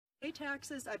pay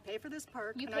taxes, I pay for this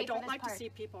park, and I don't like to see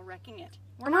people wrecking it.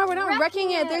 We're not wrecking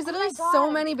it. There's literally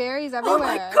so many berries everywhere. Oh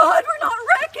my God, we're not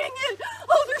wrecking it.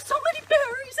 Oh, there's so many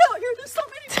berries out here. There's so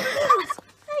many berries.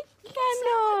 I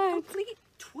cannot. Complete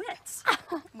twits.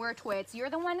 We're twits.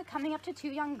 You're the one coming up to two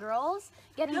young girls,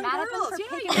 getting young mad girls. at them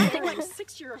for You're picking like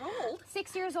 6 years old.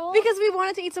 6 years old? Because we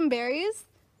wanted to eat some berries.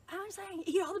 I'm saying,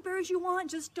 eat all the berries you want,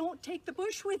 just don't take the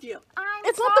bush with you.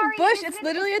 It's not the bush, it's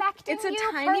literally it's a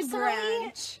tiny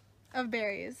branch of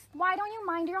berries. Why don't you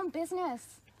mind your own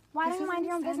business? Why don't you mind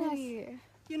your own business?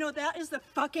 You know, that is the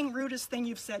fucking rudest thing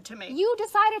you've said to me. You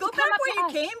decided to come up to us. Go back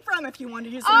where you came from if you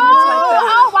wanted to use language like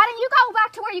that. Oh, why don't you go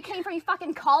back to where you came from, you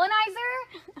fucking colonizer?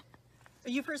 Are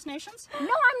you First Nations? No,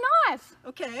 I'm not.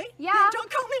 Okay. Yeah.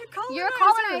 Don't call me a colonizer. You're a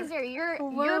colonizer.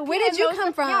 You're where did you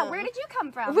come from? Yeah, where did you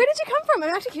come from? Where did you come from? I'm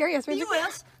actually curious. The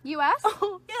U.S. U.S.?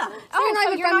 Oh, yeah. So you're not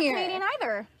from here. Canadian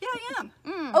either. Yeah, I am.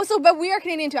 Oh, so, but we are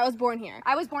Canadian too. I was born here.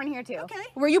 I was born here too. Okay.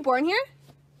 Were you born here?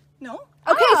 No.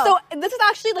 Okay, so this is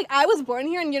actually like I was born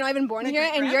here and you're not even born here,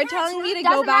 and you're telling me to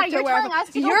go back to where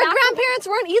your grandparents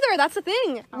weren't either. That's the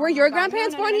thing. Were your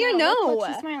grandparents born here? No.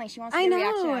 She's smiling. She wants I to get a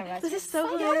reaction out of know. us. This is so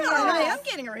hilarious. I am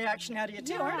getting a reaction out of you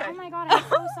too, aren't I? Oh my God, I'm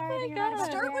so sorry that you're not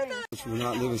Start with it. We're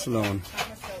not leaving us alone.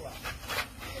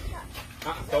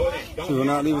 We will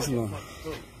not leave us alone.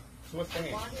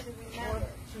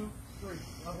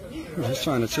 We're just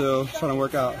trying to chill, trying to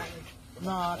work out.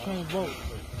 Nah, I can't vote.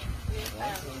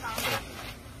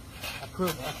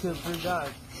 I killed 3 guys.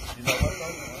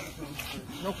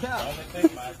 No cap.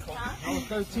 I was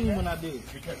 13 when I did.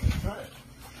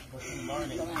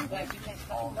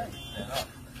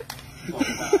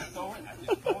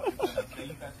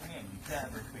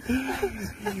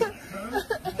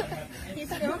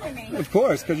 Of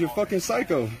course, because you're fucking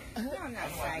psycho.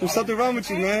 There's something wrong with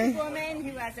you, man. Woman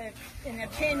who has an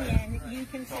opinion, you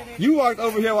consider. You walked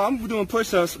over here while I'm doing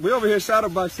push-ups. We're over here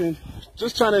shadowboxing,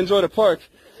 just trying to enjoy the park.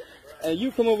 And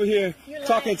you come over here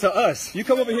talking to us. You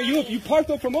come over here. You parked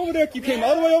up from over there. You came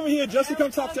all the way over here just to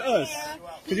come talk to us.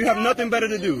 Because you have nothing better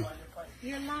to do.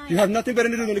 You're lying. You have nothing better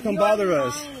to do than to come bother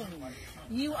us.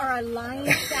 You are a lying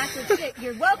sack of shit.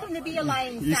 You're welcome to be a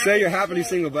lying sack of shit. You say you're happily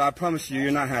single, but I promise you,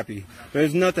 you're not happy.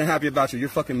 There's nothing happy about you. You're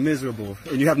fucking miserable.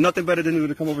 And you have nothing better to do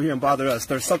to come over here and bother us.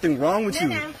 There's something wrong with you.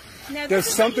 No, there's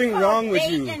something wrong with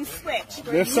you.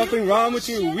 There's something wrong with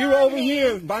you. We were over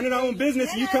here minding our own business,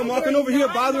 and you come walking over here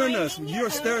bothering us.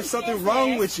 There's something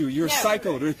wrong with you. You're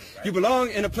psycho. You belong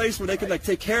in a place where they could like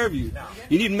take care of you.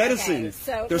 You need medicine.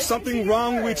 There's something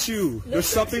wrong with you. There's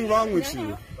something wrong with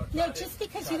you. No, just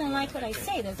because you don't like what I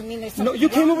say doesn't mean there's something. No, you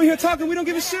came over here talking. We don't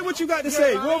give a shit what you got to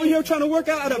say. We're over here trying to work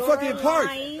out at a fucking park.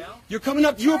 You're coming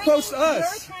up. You approached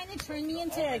us. You're trying to turn me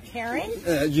into a Karen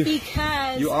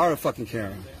because you are a fucking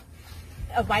Karen.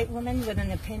 A white woman with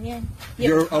an opinion?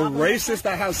 You're a racist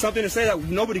that has something to say that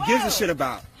nobody gives a shit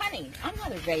about. Honey, I'm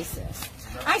not a racist.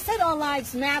 I said all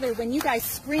lives matter when you guys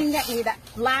screamed at me that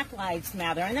Black Lives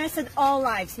Matter. And I said all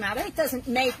lives matter. It doesn't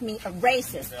make me a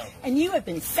racist. And you have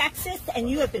been sexist and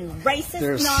you have been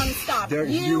racist nonstop.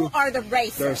 You are the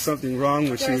racist. There's something wrong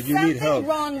with you. You need help. There's something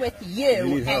wrong with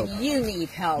you, and you need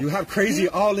help. You have crazy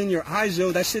all in your eyes,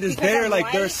 yo. That shit is there.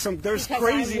 Like there's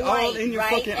crazy all in your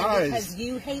fucking eyes. Because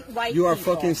you hate white people. You are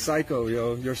fucking psycho,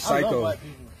 yo. You're psycho.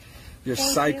 You're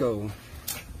psycho.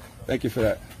 Thank you for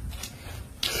that.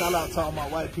 Shout out to all my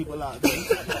white people out there.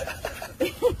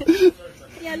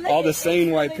 All the sane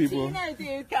white people. Latino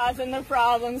dude causing the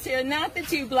problems here, not the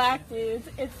 2 black dudes.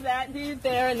 It's that dude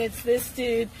there, and it's this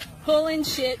dude pulling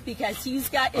shit because he's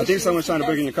got issues. I think someone's trying to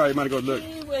break in your car. You might go look.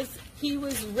 He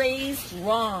was raised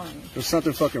wrong. There's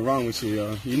something fucking wrong with you,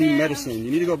 yo. You need medicine.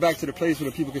 You need to go back to the place where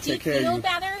the people can take care of you. You feel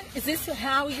better? Is this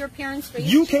how your parents raised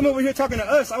you? You came over here talking to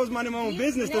us. I was minding my own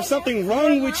business. There's something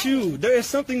wrong with you. There is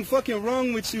something fucking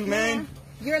wrong with you, man.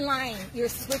 You're lying. You're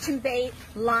switching bait,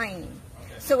 lying.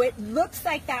 So it looks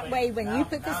like that way when you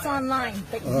put this online,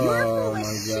 but you're full of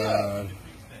shit.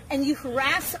 And you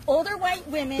harass older white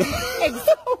women.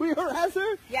 We harass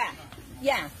her? Yeah.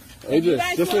 Yeah. Hey,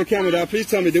 just for the camera, dog, please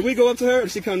tell me, did we go up to her or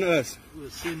did she come to us?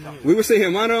 We were sitting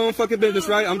here, mind our own fucking business,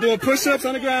 right? I'm doing push-ups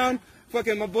on the ground.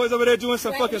 Fucking my boys over there doing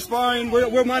some fucking sparring.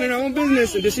 We're minding our own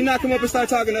business. And did she not come up and start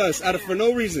talking to us for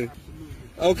no reason?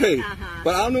 Okay,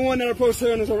 but I'm the one that approached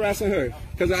her and was harassing her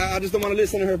because I just don't want to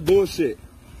listen to her bullshit.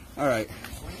 All right,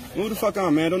 move the fuck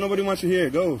on, man. Don't nobody want you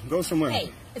here. Go somewhere.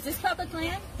 Hey, is this public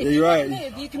land? If you're right.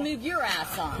 Move, you can move your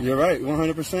ass on. You're right,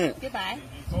 100%. Goodbye.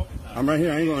 I'm right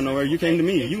here. I ain't going nowhere. You came to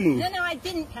me. You moved. No, I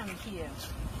didn't come to you.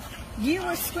 You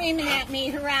were screaming at me,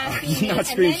 harassing me, and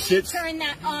then you turn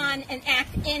that on and act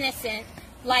innocent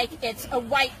like it's a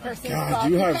white person's fault.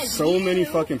 God, you have so many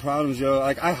fucking problems, yo.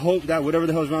 Like, I hope that whatever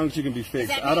the hell's wrong with you can be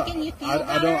fixed. Is that making you feel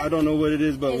better? I don't know what it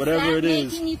is, but whatever it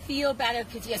is. Making you feel better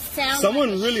because you sound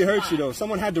someone like really hurt you, though.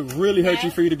 Someone had to really hurt you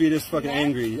for you to be this fucking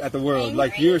angry at the world. Angry?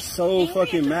 Like, you're so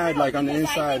fucking mad, like, on the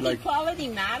inside. I think equality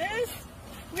matters.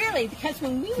 Really, because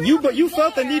when we were you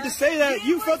felt the need to say that.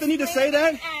 You felt the need to say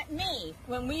that at me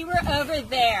when we were over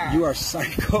there. You are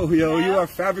psycho, yo. You are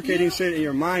fabricating shit in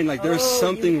your mind. Like, there's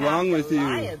something wrong with you.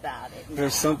 Lie about it now.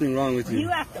 There's something wrong with you. You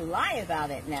have to lie about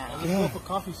it now. Let's go for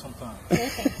coffee sometime.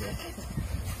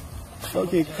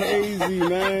 Fucking crazy,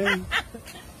 man.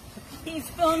 He's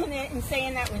filming it and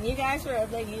saying that when you guys were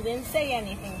over there, you didn't say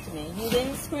anything to me. You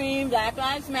didn't scream Black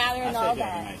Lives Matter and all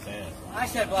that. I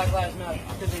said Black Lives Matter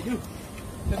because they do.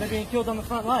 Because they're being killed on the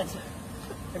front lines.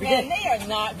 Every day. They are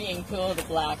not being killed, the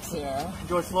blacks here.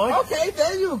 George Floyd? Okay,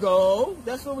 there you go.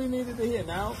 That's what we needed to hear.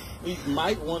 Now, we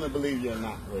might want to believe you're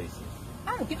not racist.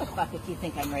 I don't give a fuck if you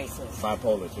think I'm racist.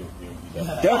 Bipolar, too.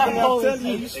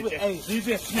 You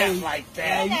just snap like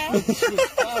that. Excuse me,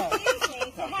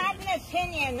 to have an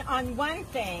opinion on one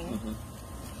thing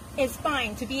is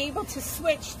fine. To be able to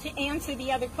switch to answer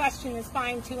the other question is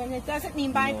fine, too. And it doesn't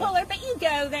mean bipolar, but you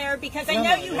go there because I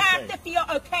know you have to feel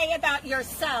okay about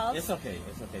yourself. It's okay.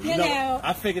 It's okay. You know,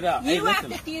 I figured out. You hey, have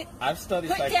listen, to I've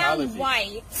studied put psychology. down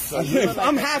white. So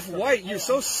I'm half white. You're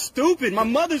so stupid. My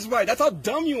mother's white. That's how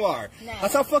dumb you are. No.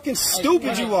 That's how fucking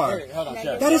stupid you are.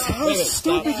 That is how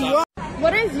stupid you are.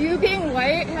 What does you being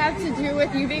white have to do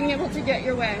with you being able to get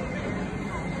your way?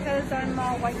 Because I'm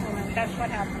a white woman. That's what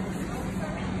happens.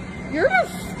 You're a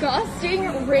disgusting,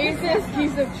 racist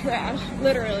piece of trash,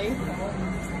 literally.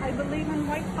 I believe in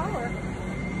white power.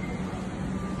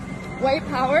 White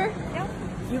power? Yep.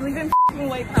 You believe in f***ing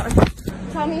white power.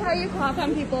 Tell me how you cough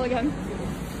on people again.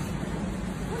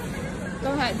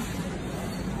 Go ahead.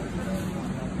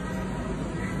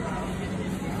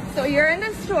 So you're in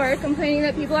the store complaining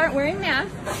that people aren't wearing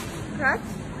masks, correct?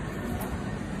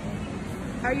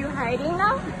 Are you hiding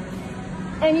now?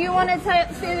 And you want to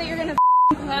say that you're going to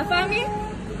cough on me?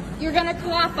 You're going to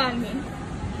cough on me.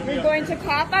 You're going to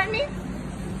cough on me?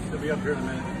 She'll be up here in a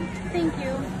minute. Thank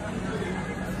you.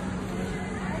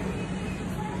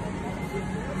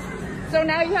 So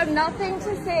now you have nothing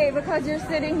to say because you're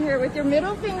sitting here with your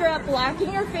middle finger up,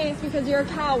 blocking your face because you're a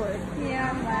coward.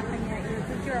 Yeah, I'm laughing at you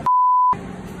because you're a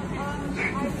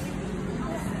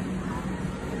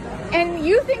And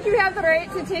you think you have the right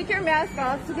to take your mask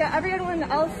off to get everyone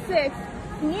else sick.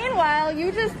 Meanwhile,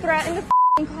 you just threatened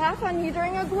to cough on me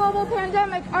during a global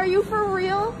pandemic. Are you for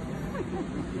real?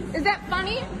 Is that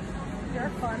funny? You're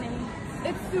funny.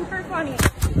 It's super funny.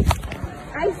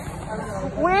 I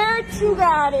swear to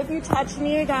God, if you touch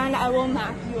me again, I will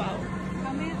knock you out.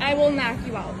 I will knock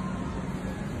you out.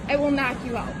 I will knock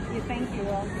you out. You think you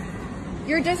will?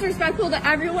 You're disrespectful to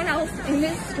everyone else in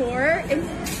this store.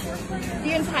 The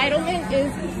entitlement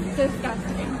is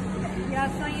disgusting.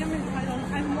 Yes, I am entitled.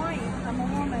 I'm white. I'm a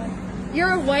woman.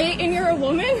 You're white and you're a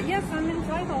woman? Yes, I'm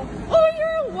entitled. Oh,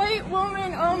 you're a white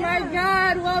woman. Oh my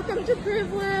God. Welcome to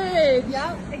privilege.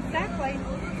 Yep, exactly.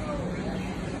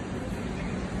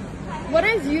 What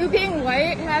does you being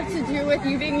white have to do with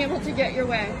you being able to get your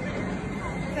way?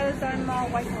 Because I'm a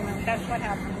white woman. That's what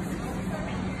happens.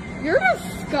 You're a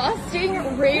disgusting,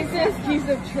 racist piece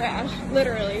of trash,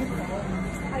 literally.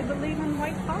 I believe in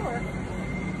white power.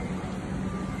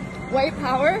 White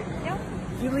power? Yep.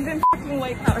 You believe in f***ing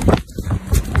white power.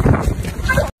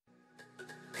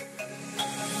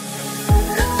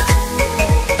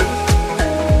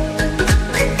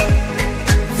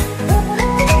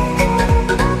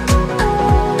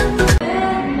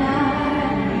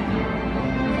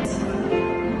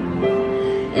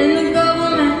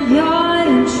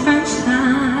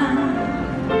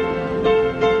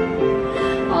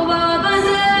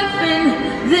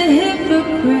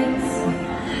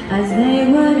 As they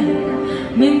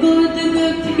would mingle with the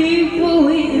good people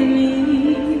we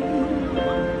meet.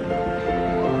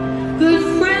 Good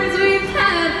friends we've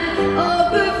had, oh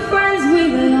good friends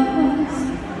we've lost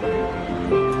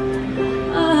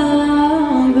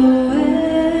along the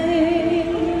way.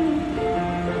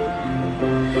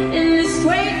 In this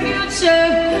great future,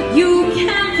 you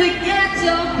can't forget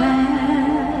your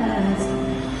past.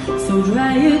 So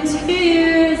dry your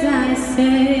tears, I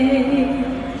say.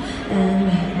 And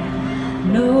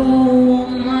no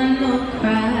woman, no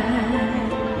cry.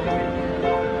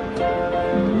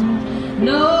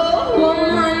 No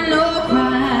woman, no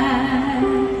cry.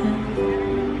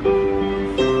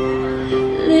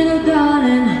 Little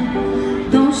darling,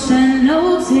 don't shed no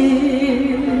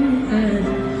tears.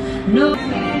 No.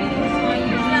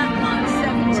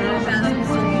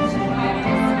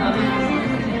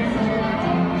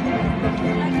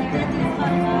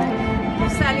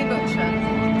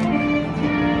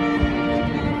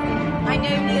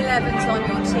 07's on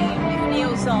your team. If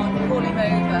Neil's on, call him over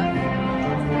and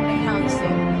cancel.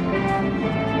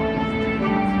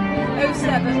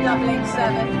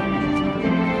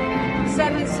 07887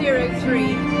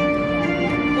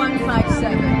 703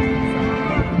 157.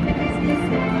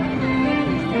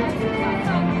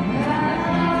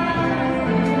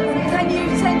 Can you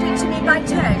send it to me by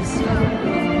text?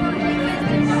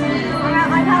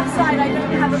 I'm outside, I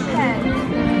don't have a pen.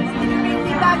 Can you ring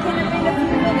me back in a few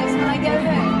minutes when I go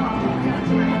home?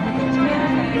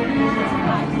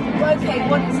 Okay,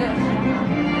 what is it?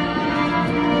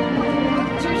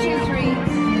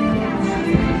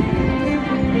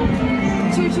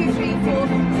 223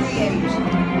 438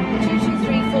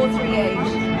 223 438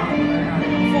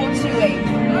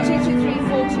 428 223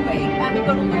 428, and we've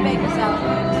got all the beggars out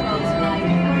there as well tonight.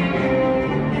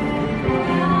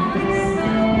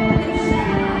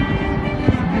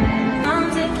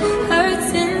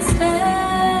 Hurts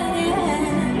instead,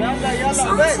 yeah.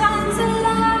 Sometimes it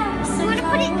laughs,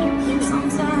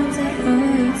 sometimes it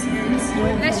hurts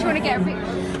instead. Unless you want to get a bit.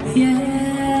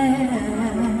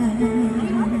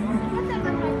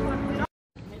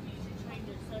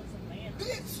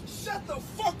 Bitch, shut the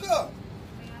fuck up!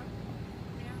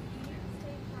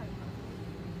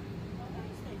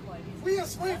 We in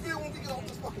Springfield when we get off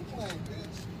this fucking plane,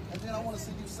 bitch. And then I want to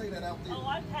see you say that out there. Oh,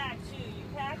 I packed too. You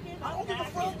packing? I don't give a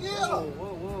fuck, yeah.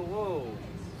 Whoa.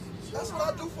 That's what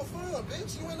I do for fun,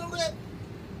 bitch. You ain't know that?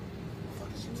 What the fuck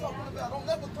is you talking about? Don't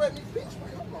ever threaten me, bitch.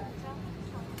 Wait, hold on.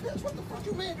 Bitch, what the fuck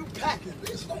you mean you packing,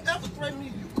 bitch? Don't ever threaten me.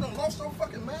 You done lost your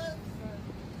fucking mind?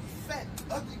 Fat,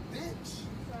 ugly bitch.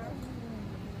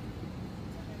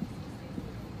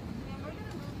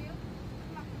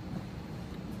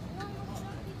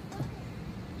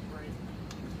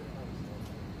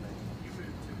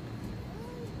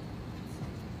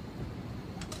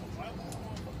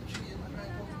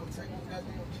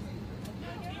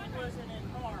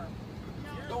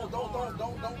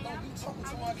 Don't be talking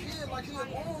to my kid like he a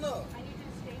grown up. I need you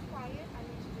to stay quiet.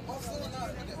 My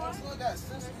son got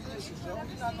sensitive issues, yo.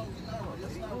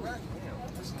 It's not right.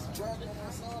 Just dragging on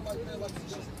my son like that, like he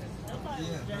just.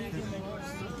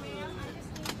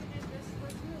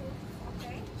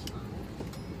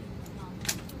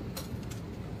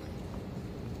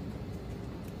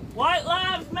 White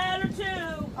lives matter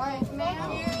too. Alright,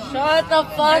 ma'am. Shut the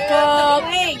fuck up.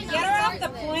 Hey, get her off the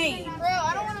plane. Bro,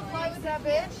 I don't want to fly with that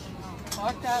bitch.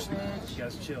 Fuck that bitch. You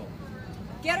guys chill.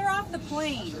 Get her off the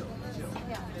plane.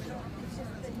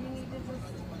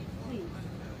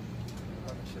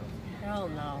 Hell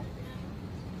no.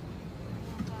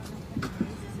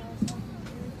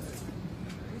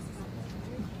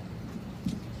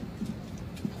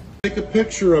 Take a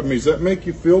picture of me. Does that make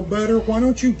you feel better? Why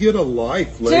don't you get a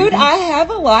life, lady? Dude, I have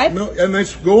a life. No, and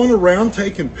that's going around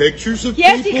taking pictures of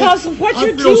yes, people? Yes, because what I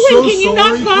you're feel doing, so can you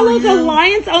not sorry follow for the you.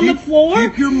 lines on the floor?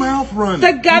 Keep your mouth running.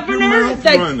 The governor,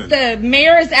 the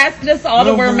mayor is asking us all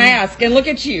to wear masks. And look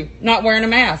at you, not wearing a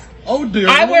mask. Oh dear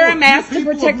I wear Lord, a mask to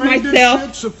people protect have made myself. This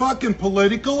shit so fucking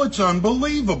political, it's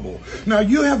unbelievable. Now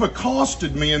you have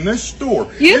accosted me in this store.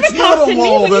 You've it's not a accosted me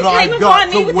law when that you I've came got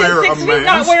upon me to within wear 6 a feet mask.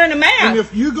 not wearing a mask. And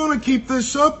if you're going to keep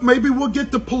this up, maybe we'll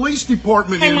get the police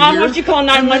department hey, in Mom, here. why don't you call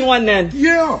 911 then?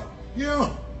 Yeah.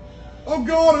 Oh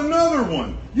God, another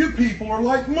one. You people are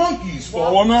like monkeys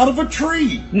falling out of a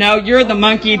tree. No, you're the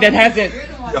monkey that hasn't.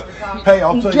 Hey,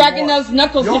 I'll tell dragging you what, those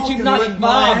knuckles that you've not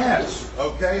evolved.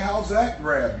 Okay, how's that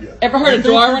grab you? Ever heard of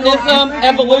Darwinism,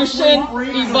 evolution?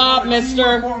 Evolve,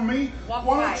 mister. Why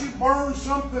don't you burn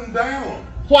something down?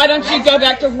 Why don't you go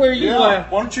back to where you Why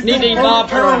don't you need to evolve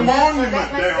tear a from?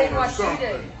 monument down or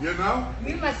something, you know?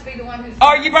 You must be the one who's...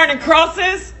 Are you burning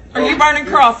crosses? Are you burning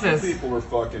crosses? People are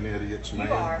fucking idiots, man.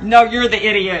 You are. No, you're the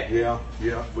idiot. Yeah.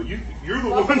 But you're the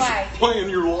ones playing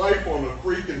your life on a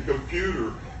freaking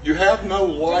computer. You have no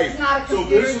life. So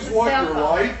this is what your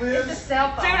life is? It's a cell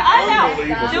phone. Dude,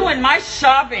 I'm out doing my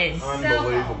shopping.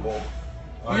 Unbelievable.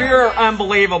 You're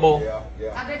unbelievable.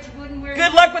 Yeah. I bet you wouldn't wear...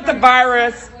 Good luck with the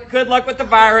virus. Good luck with the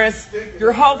virus.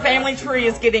 Your whole family tree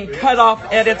is getting cut off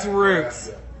at its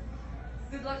roots.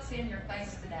 Good luck seeing your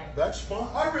face today. That's fine.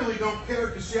 I really don't care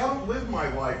because, see, I don't live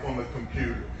my life on the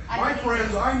computer. My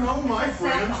friends, I know my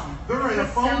friends. They're in a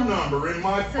phone number in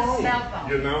my phone.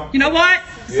 You know? You know what?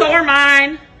 So are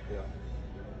mine.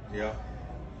 Yeah,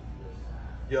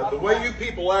 the way you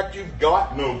people act, you've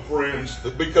got no friends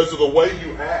because of the way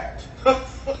you act.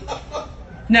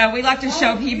 No, we like to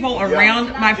show people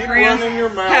around my Keep friends running your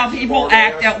mouth, how people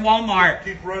act at Walmart.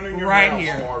 Keep running your right mouth,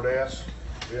 here. smart ass.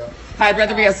 Yeah. I'd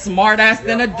rather be a smart ass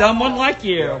than a dumb one like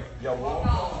you.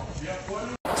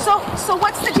 So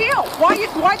what's the deal? Why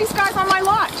are these guys on my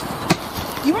lot?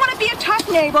 You want to be a tough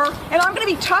neighbor, and I'm going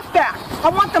to be tough back. I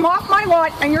want them off my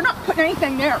lot, and you're not putting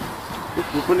anything there.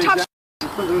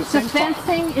 The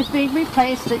fencing is being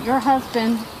replaced at your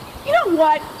husband. You know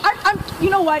what?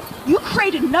 You know what? You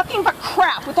created nothing but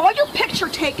crap with all your picture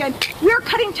taken. We're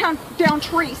cutting down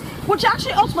trees, which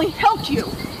actually ultimately helped you.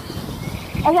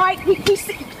 All right? We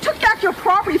took back your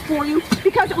property for you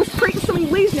because it was creating so many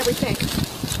leaves and everything.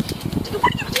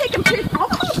 What are you taking pictures? I'll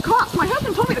call the cops. My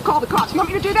husband told me to call the cops. You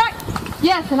want me to do that?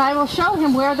 Yes, and I will show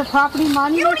him where the property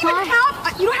line is. You don't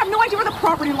have no idea where the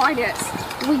property line is.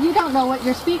 Well, you don't know what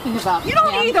you're speaking about. You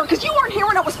don't either, because you weren't here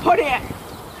when it was put in.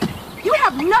 You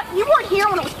weren't here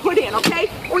when it was put in, okay?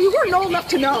 Or you weren't old enough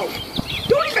to know.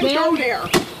 Don't even go there.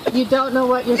 You don't know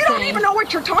what you're saying. You don't even know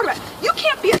what you're talking about. You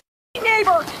can't be a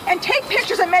neighbor and take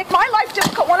pictures and make my life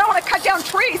difficult when I want to cut down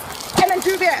trees and then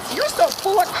do this. You're so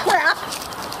full of crap.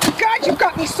 God, you've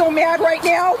got me so mad right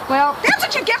now. Well, that's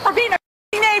what you get for being a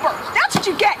neighbor. That's what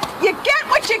you get. You get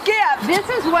what you give. This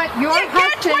is what your husband...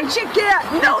 You get what you get.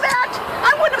 You know that?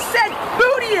 I wouldn't have said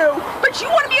boo to you, but you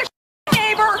want to be a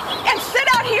neighbor and sit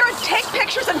out here and take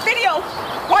pictures and video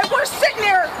while we're sitting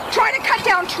there trying to cut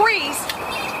down trees.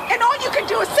 And all you can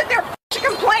do is sit there and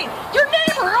complain. Your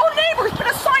neighbor, our own neighbor's put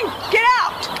a sign, get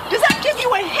out. Does that give you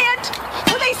a hint?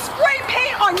 When they spray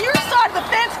paint on your side of the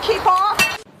fence, keep off?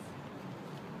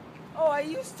 Oh, are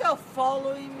you still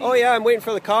following me? Oh yeah, I'm waiting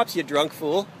for the cops, you drunk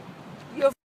fool.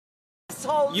 You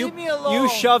asshole, leave me alone. You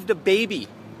shoved a baby.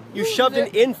 You shoved an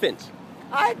infant.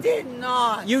 I did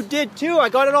not. You did too. I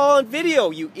got it all on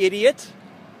video, you idiot.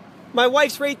 My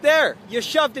wife's right there. You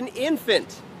shoved an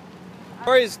infant.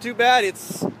 Sorry, it's too bad.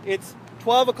 It's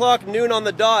 12 o'clock noon on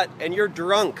the dot and you're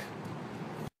drunk.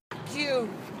 You.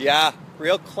 Yeah,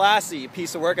 real classy, you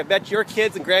piece of work. I bet your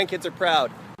kids and grandkids are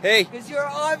proud. Hey. Because you're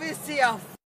obviously a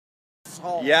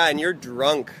asshole. Yeah, and you're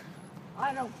drunk.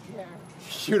 I don't care.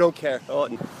 You don't care. Oh.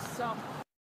 Some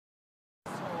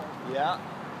yeah.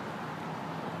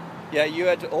 Yeah, you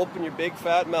had to open your big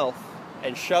fat mouth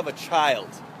and shove a child.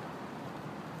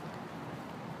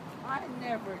 I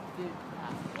never did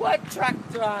that. What truck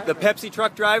driver? The Pepsi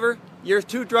truck driver? You're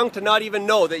too drunk to not even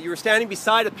know that you were standing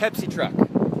beside a Pepsi truck.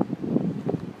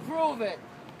 Prove it.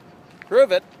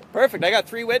 Prove it? Perfect. I got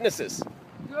 3 witnesses.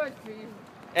 Good for you.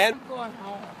 And I'm going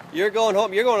home. You're going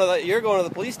home. You're going to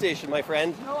the police station, my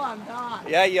friend. No, I'm not.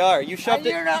 Yeah, you are. You shoved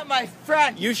it. You're not my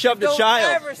friend. You shoved a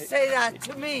child. Don't ever say that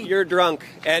to me. You're drunk,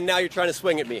 and now you're trying to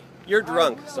swing at me. You're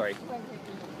drunk. Sorry.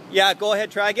 Yeah, go ahead.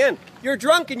 Try again. You're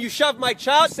drunk, and you shoved my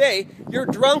child. Say you're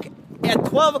drunk at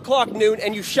 12 o'clock noon,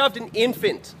 and you shoved an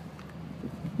infant.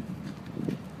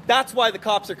 That's why the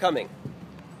cops are coming.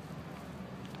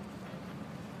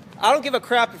 I don't give a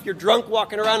crap if you're drunk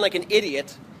walking around like an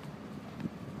idiot.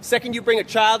 Second you bring a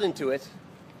child into it,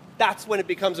 that's when it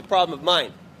becomes a problem of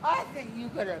mine. I think you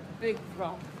got a big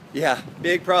problem. Yeah,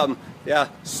 big problem. Yeah,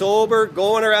 sober,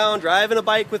 going around, driving a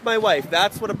bike with my wife.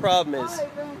 That's what a problem is.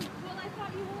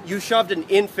 You shoved an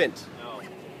infant.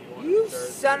 You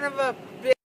son of a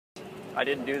bitch. I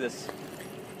didn't do this.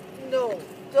 No,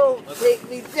 don't take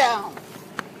me down.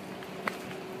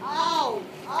 Ow,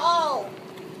 ow.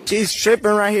 She's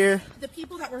tripping right here. The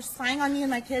people that were spying on me and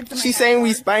my kids. She's saying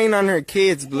we spying on her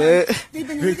kids, blood. They've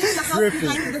been leaving the house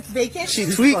behind her that's vacant. She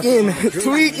tweaking.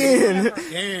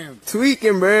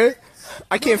 Tweaking, bro.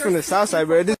 I came from the south side,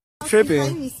 bro. This is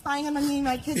tripping. Me, spying on me and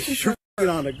my kids. She's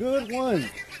on a good one.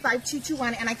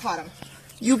 5221, and I caught him.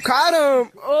 You caught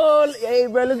him. Oh, hey,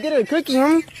 bro, let's get her a cookie,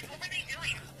 homie.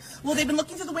 Well, they've been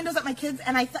looking through the windows at my kids,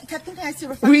 and I kept thinking I see a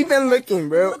reflection. We've been looking,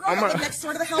 bro. The girl that lived next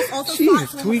door to the house also she saw is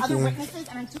it with tweaking. other witnesses,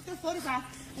 and I took their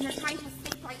photographs, and they're trying to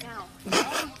escape right now.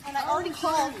 And I already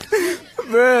called.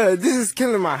 Bro, this is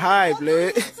killing my high,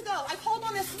 blood. I called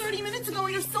on this 30 minutes ago,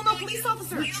 and there's still no police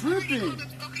officer. You're tripping.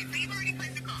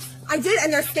 I did,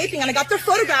 and they're escaping, and I got their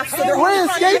photographs. So we're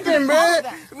escaping, bro.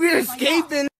 We're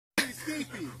escaping.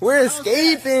 We're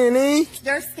escaping, eh?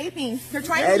 They're escaping. They're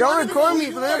trying hey, to... don't record me,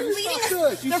 bro.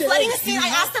 They're flooding the scene. I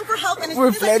asked them for help, and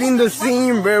we're flooding the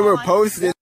scene, bro. We're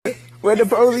posted. Where the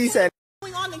police at?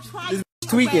 This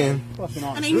tweaking.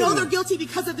 And I know they're guilty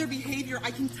because of their behavior.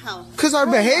 I can tell. Because our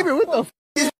behavior? What the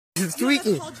f is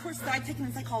tweaking? College course that I've taken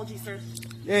in psychology, sir.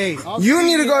 Hey, you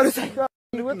need to go to psychology.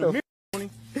 What the f?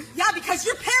 Yeah, because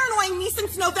you're paranoying me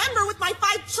since November with my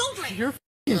 5 children. You're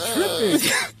f***ing tripping.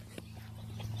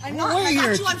 I'm not. I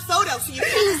got you on photo, so you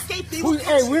can't escape. They will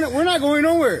hey, we're not going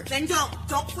nowhere. Then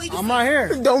don't play the scene. I'm right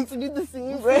here. Don't forget the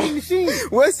scene, bro. The scene.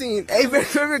 What scene? Hey, bro,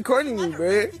 we're recording you, bro.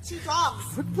 Where's the 2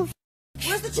 dogs? What the f?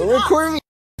 Where's the 2 dogs? Recording me.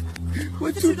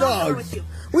 What 2 dogs?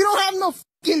 We don't have no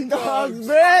f***ing dogs,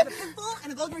 bro. A pit bull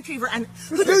and a golden retriever. And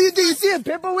do you see a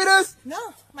pit bull with us?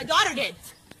 No, my daughter did.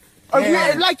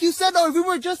 Like you said though, if we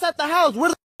were just at the house,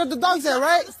 where the dogs at,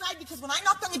 right? Because when I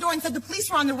knocked on the door and said the police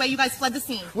were on their way, you guys fled the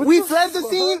scene. We fled the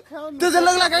scene? Does it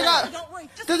look like I got...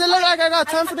 Does it look like I got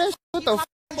time for this? What the f***?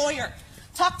 Lawyer.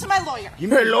 Talk to my lawyer.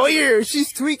 Her lawyer,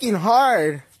 she's tweaking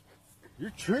hard. You're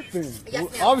tripping.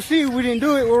 Yes, Obviously, we didn't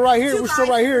do it. We're right here. We're still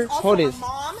right here. Hold this.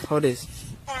 Hold this.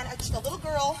 And a little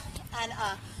girl and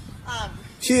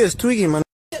She is tweaking, man.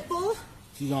 pit bull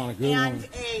She's on a good and one.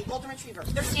 a golden retriever.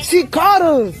 She caught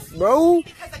us, bro.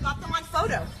 Because I got them on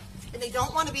photo. And they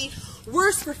don't want to be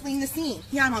worse for fleeing the scene.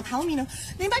 Yeah, Mom, tell them, you know,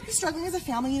 they might be struggling as a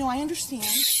family, you know, I understand.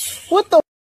 What the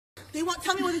They won't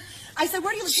tell me where I said,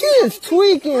 where do you live? She is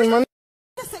tweaking, man.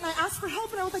 And I asked for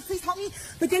help, and I was like, please help me.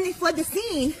 But then they fled the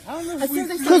scene.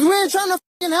 Because we ain't trying to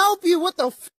fucking help you. What the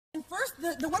f? And first,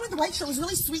 the one with the white shirt was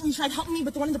really sweet, and he tried helping me,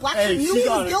 but the one in the black shirt knew he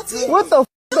was guilty. What the f?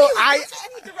 So And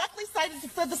he directly cited to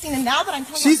fled the scene, and now that I'm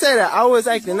telling She said that I was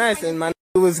acting nice and my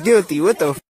was guilty. What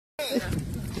the f?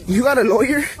 You got a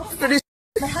lawyer for this?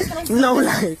 my husband No,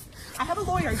 like. I have a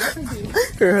lawyer, yes I do.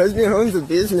 Her husband owns a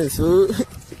business, fool.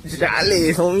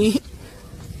 Jale, homie.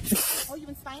 Oh, you've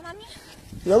been spying on me?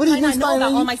 Nobody's I been know spying about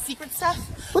on all you. my secret stuff.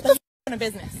 What the f? In a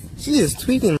business. She is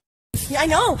tweaking. Yeah, I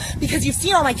know, because you've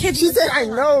seen all my kids. She said, I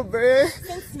know, bruh.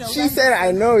 She said,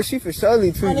 I know. She for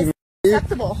surely tweaking.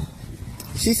 Acceptable.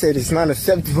 She said it's not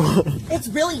acceptable. It's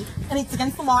really, and it's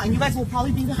against the law, and you guys will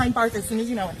probably be behind bars as soon as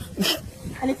you know it.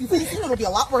 And if you flee the scene, it'll be a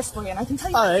lot worse for you. And I can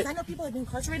tell you, because I know people have been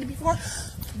incarcerated before,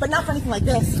 but not for anything like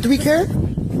this. Do we care?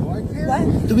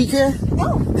 What? Do we care?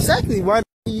 No. Exactly. Why are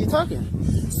you talking?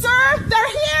 Sir, they're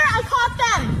here. I caught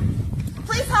them.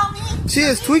 Please help me. She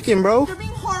is tweaking, bro. You're being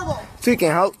horrible.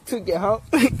 Tweaking help. Tweaking help.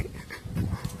 And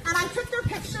I took their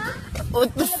picture.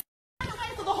 What the f?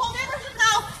 So the whole neighborhood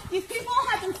knows these people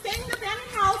have been staying in the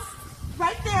abandoned house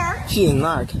right there. She is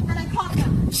knocked. And I caught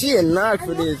them. She is knocked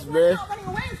for this, bruh. Running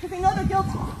away because they know they're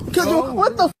guilty. Because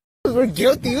what the f? We're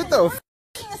guilty. What the f?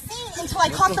 Until I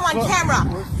caught them on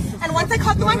camera. And once I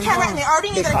caught them on camera and they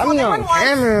already knew that I told them on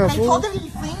camera, and I told them to be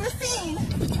fleeing the scene,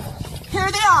 here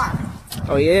they are.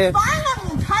 Oh, yeah. Spying on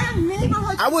the entire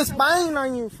neighborhood. I was spying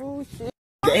on you, fool. Shit.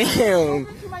 Damn.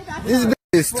 This bitch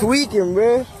is tweaking,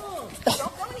 bruh.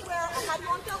 Don't go anywhere. I have you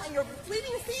on film and you're fleeing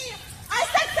the scene. I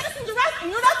said citizen's arrest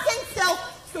and you're not staying still.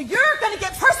 So you're going to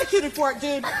get persecuted for it,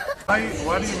 dude.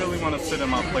 Why do you really want to sit in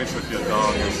my place with your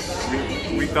dog?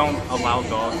 We don't allow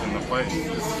dogs in the place.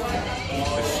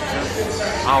 It's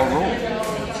just our rule.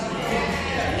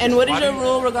 And what is your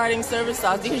rule regarding service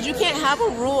dogs? Because you can't have a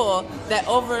rule that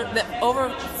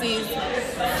oversees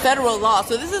federal law.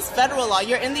 So this is federal law.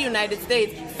 You're in the United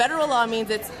States. Federal law means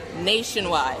it's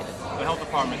nationwide. The health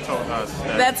department told us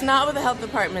that. That's not what the health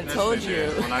department told you.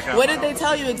 What did they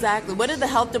tell you exactly? What did the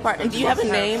health department? Do you have a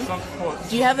name?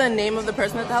 Do you have the name of the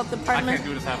person at the health department? I can't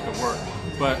do this after work.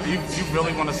 But you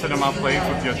really want to sit in my place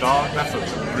with your dog? That's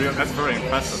very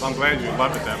impressive. I'm glad you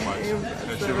love it that much.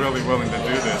 That you're really willing to do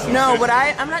this. No, but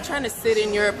I'm not trying to sit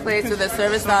in your place with a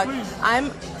service dog.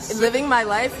 I'm living my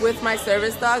life with my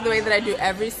service dog the way that I do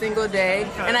every single day.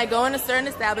 And I go into certain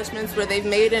establishments where they've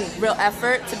made a real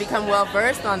effort to become well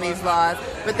versed on these laws.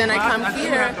 But then I come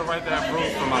here. You have to write that rule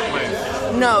for my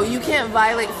place. No, you can't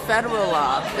violate federal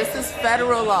law. This is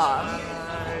federal law.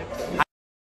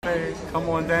 Hey, come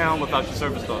on down without your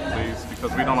service dog, please,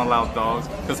 because we don't allow dogs.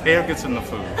 Because hair gets in the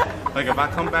food. Like if I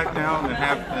come back down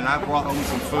and I brought home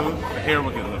some food, the hair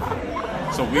will get in the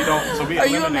food. So we don't. So we. Are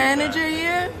you a manager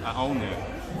here? I own it.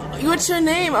 What's your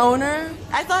name, owner?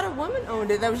 I thought a woman owned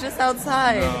it. That was just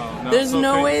outside. No, There's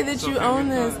no way that you own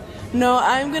this. No,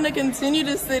 I'm gonna continue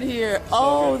to sit here.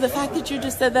 Oh, the fact that you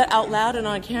just said that out loud and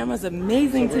on camera is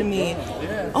amazing to me.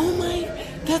 Oh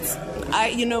my,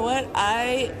 you know what?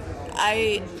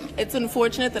 It's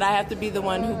unfortunate that I have to be the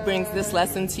one who brings this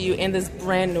lesson to you in this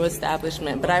brand new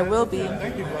establishment, but I will be.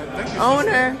 Thank you,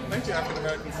 Owner. Thank you, African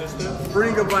American sister.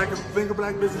 Bring a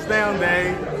black business down,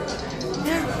 babe.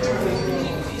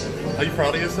 Yeah. Are you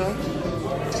proud of yourself?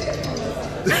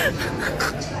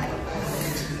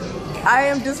 I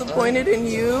am disappointed in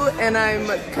you, and I'm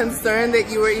concerned that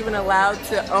you were even allowed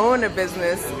to own a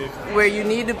business where you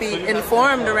need to be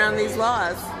informed around these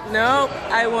laws. No,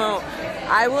 I won't.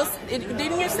 I will.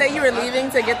 Didn't you say you were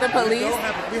leaving to get the police?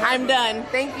 I'm done.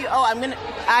 Thank you. Oh,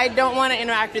 I don't want to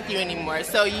interact with you anymore.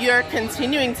 So you're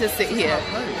continuing to sit here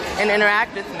and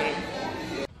interact with me.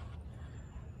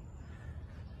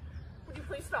 Would you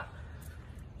please stop?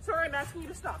 Sir, I'm asking you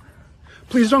to stop.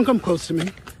 Please don't come close to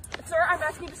me. Sir, I'm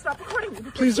asking you to stop recording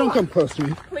me. Please don't come close to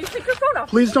me. Please take your phone off.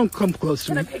 Please don't come close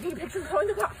to And me. I'm taking pictures and calling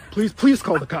the cops. Please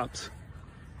call the cops.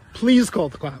 Please call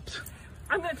the cops.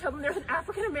 I'm going to tell them there's an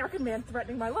African American man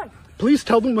threatening my life. Please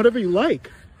tell them whatever you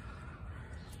like.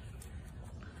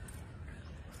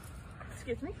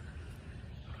 Excuse me.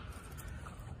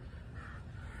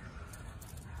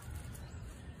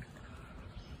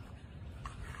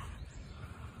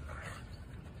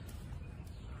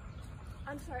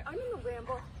 I'm sorry, I'm in the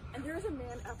Ramble, and there is a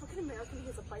man, African American, he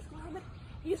has a bicycle helmet.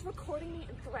 He is recording me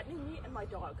and threatening me and my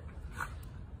dog.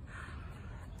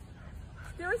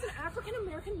 There is an African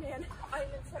American man, I am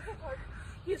in Central Park.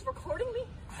 He is recording me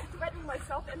and threatening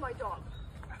myself and my dog.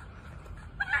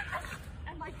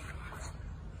 And my...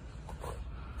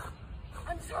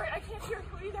 I'm sorry, I can't hear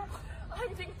you either.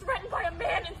 I'm being threatened by a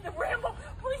man in the Ramble.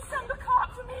 Please send the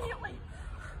cops immediately.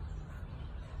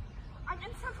 I'm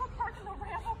in Central Park in the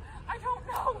Ramble. I don't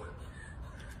know.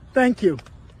 Thank you.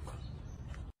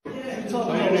 Come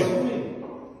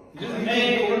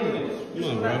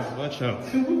on, bro. Watch out.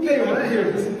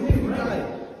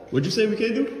 What'd you say we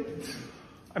can't do?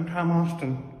 I'm Tom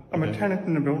Austin. I'm a tenant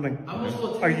in the building.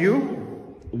 Are you?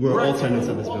 We're all tenants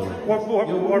of this building. What office?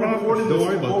 Don't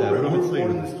worry about that. We don't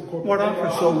explain this. What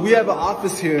office? So we have an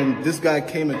office here, and this guy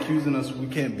came accusing us we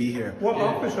can't be here. What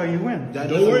office are you in? Don't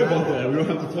worry about that. We don't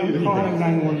have to tell you anything. I'm calling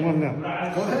 911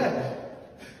 now. Go ahead.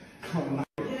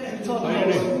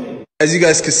 As you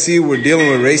guys can see, we're dealing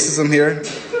with racism here.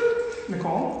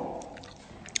 Nicole?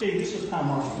 Hey, this is Tom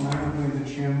Austin. I'm in the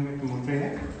gym at the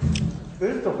Mosaic.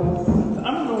 There's the whole,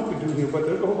 I don't know what to do here, but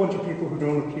there's a whole bunch of people who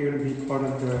don't appear to be part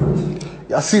of the...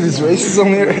 Y'all see this racism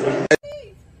here?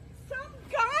 Some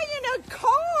guy in a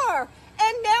car,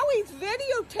 and now he's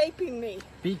videotaping me.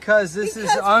 Because this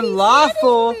is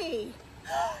unlawful. Ma'am,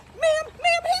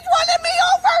 he's running me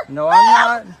over. No, I'm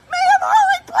not. Ma'am,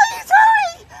 hurry, please,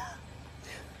 hurry.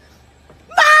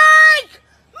 Mike!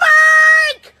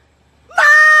 Mike!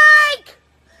 Mike!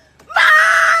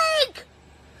 Mike!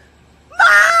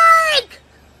 Mike!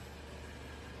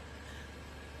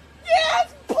 Yes,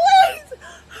 please!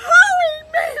 Hurry,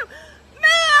 ma'am!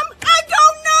 Ma'am, I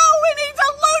don't know, and he's a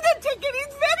lunatic and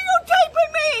he's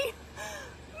videotaping me!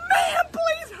 Ma'am,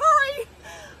 please hurry!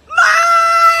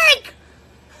 Mike!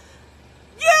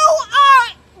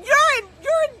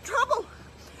 You're in trouble.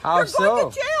 How You're so?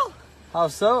 going to jail. How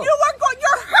so? You're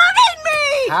hurting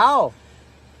me! How?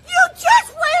 You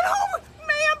just ran over!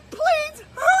 Ma'am, please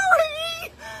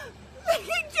hurry!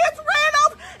 He just ran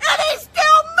over and he's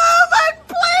still moving!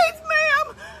 Please,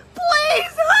 ma'am!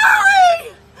 Please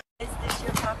hurry! Is this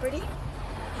your property?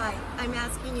 Hi, I'm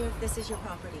asking you if this is your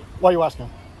property. Why are you asking?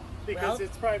 Because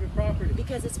it's private property.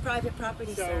 Because it's private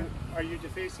property, So, sir. are you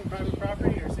defacing private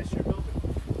property, or is this your building?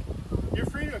 You're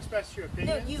free to express your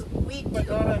opinions, but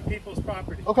not on people's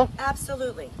property. Okay.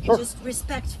 Absolutely. Sure. Just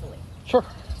respectfully. Sure.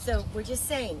 So we're just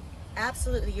saying,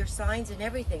 absolutely, your signs and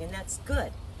everything, and that's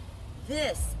good.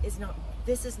 This is not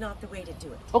the way to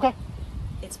do it. Okay.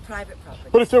 It's private property.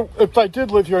 But if I did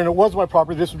live here and it was my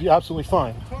property, this would be absolutely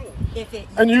fine. If it,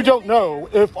 And you don't know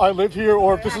if I live here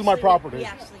or if this is my property. We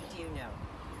actually do know.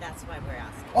 That's why we're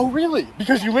asking. Oh, really?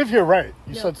 Because you live here, right?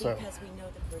 You No, said so. because we know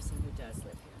the person who does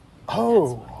live here.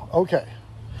 Oh, okay.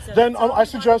 So Then that's all I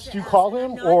suggest you call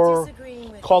him or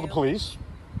call the police.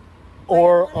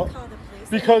 Or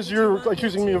because you're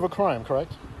accusing me of a crime,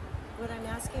 correct? What I'm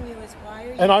asking you is why are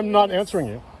you And I'm doing not this? answering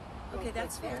you. Okay,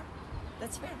 that's fair.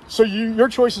 That's fair. So your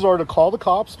choices are to call the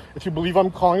cops if you believe I'm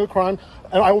calling a crime,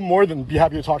 and I will more than be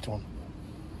happy to talk to him.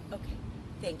 Okay,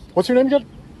 thank you. What's your name again?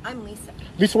 I'm Lisa.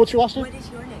 Lisa, what's your last name? What is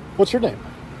your name? What's your name?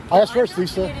 I asked first,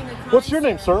 Lisa. What's your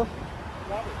name, sir?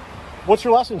 What's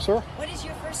your last name, sir? What is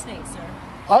your first name, sir?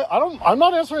 I'm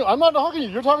not answering. I'm not talking to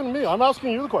you. You're talking to me. I'm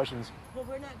asking you the questions. Well,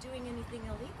 we're not doing anything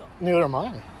illegal. Neither am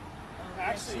I.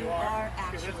 Actually, you are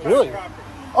actually. Really?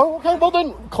 Oh, okay. Well,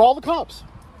 then call the cops.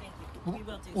 Thank you. We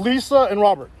will do. Lisa and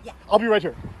Robert. Yeah. I'll be right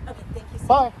here. Okay, thank you.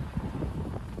 Bye.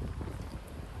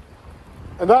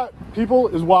 And that, people,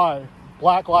 is why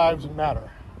Black Lives Matter.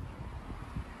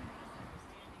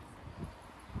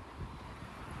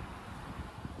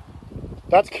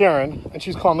 That's Karen, and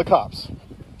she's calling the cops.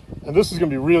 And this is going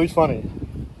to be really funny.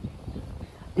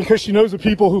 Because she knows the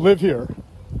people who live here.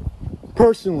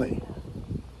 Personally.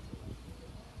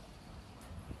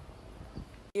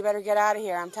 You better get out of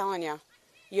here, I'm telling you.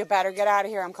 You better get out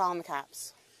of here, I'm calling the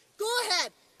cops. Go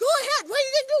ahead. Go ahead. What are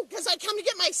you going to do? Because I come to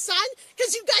get my son?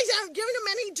 Because you guys aren't giving him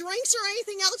any drinks or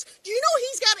anything else? Do you know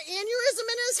he's got an aneurysm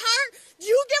in his heart? Do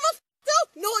you give a f*** though?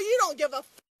 No, you don't give a f***.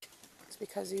 It's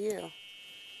because of you.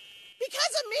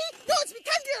 Because of me? No, it's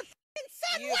because of your f***ing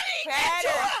son. You what are you better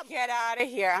going to him? get out of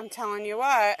here, I'm telling you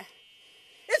what.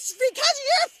 It's because of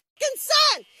your f***ing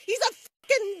son. He's a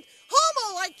f***ing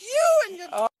homo like you and your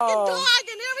f***ing dog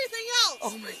and everything else.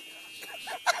 Oh my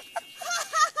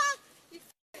You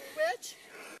f***ing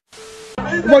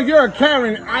bitch. Well, you're a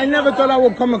Karen. I never thought I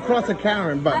would come across a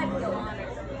Karen, but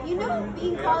You know,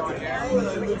 being called a Karen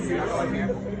is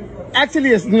racist. Actually,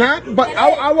 it's not. But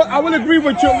I will agree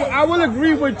with your. I will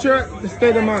agree with your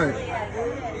state of mind.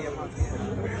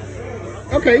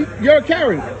 Okay, you're a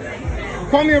Karen.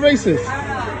 Call me a racist.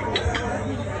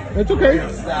 It's okay.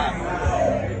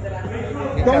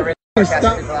 Don't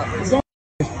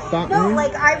stop No, me.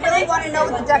 like I really want to know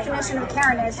what the definition of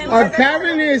Karen is. A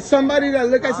Karen is somebody that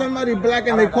look at somebody black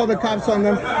and they call the cops on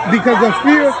them because of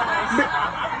fear.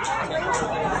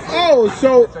 Oh,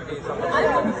 so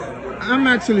I'm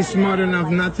actually smart enough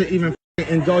not to even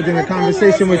indulge in a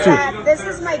conversation with you. This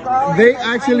is my girl. They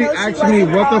actually asked me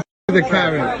what the f is a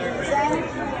Karen.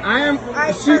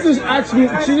 She just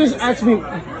asked me.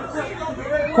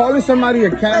 Calling somebody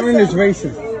a Karen is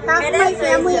racist. Half of my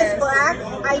family is black.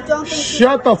 I don't think.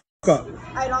 Shut the f up.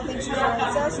 I don't think she's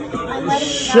racist. I'm letting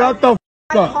you know. Shut the f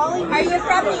up. Are you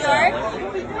from New York?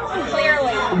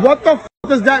 Clearly. What the f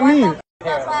does that mean?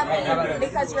 Does that mean?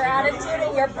 Because your attitude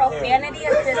and your profanity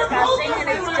is disgusting and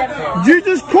it's different. You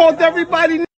just called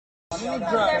everybody. There's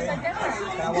a difference.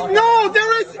 No,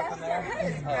 there is.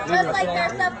 Just like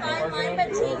there's a fine line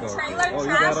between trailer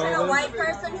trash and a white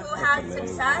person who has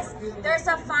success, there's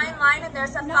a fine line and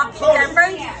there's a fucking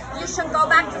difference. You should go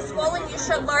back to school and you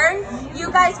should learn.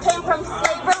 You guys came from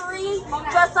slavery.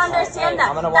 Just understand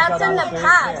that. That's in the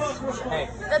past.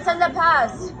 That's in the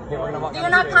past. Do you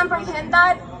not comprehend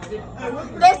that?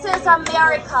 This is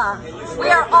America. We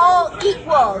are all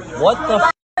equals. What the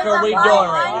f are we doing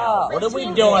right now? What are we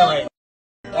doing right now?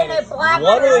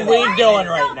 What are we doing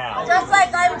right now? Just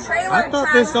like I'm trailer I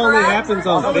thought this only happens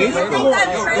on Facebook.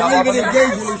 Don't even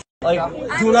engage in this.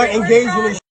 Like, do not engage in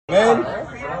this, man.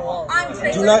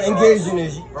 Do not engage in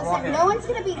this. No one's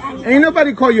gonna be anything. Ain't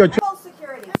nobody call you a. Call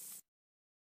security.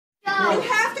 You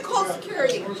have to call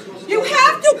security. You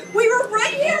have to. We were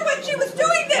right here when she was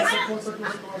doing this.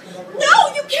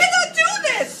 No, you cannot do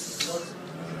this.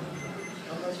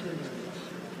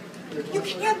 You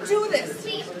can't do this.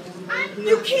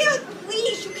 You can't,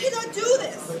 please, you cannot do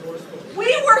this.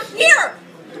 We were here.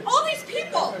 All these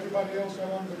people.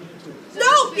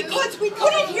 No, because we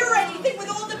couldn't hear anything with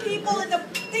all the people and the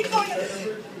thing going on.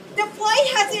 The flight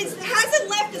hasn't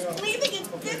left. It's leaving in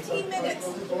 15 minutes.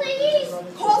 Please.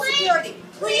 Call security.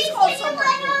 Please call someone.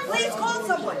 Please call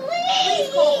someone. Please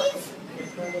call us.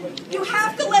 You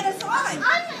have to let us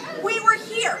on. We were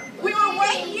here. We were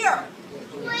right here.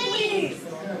 Please.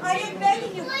 I am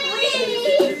begging you,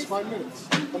 please. It's 5 minutes.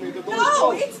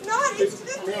 No, it's not. It's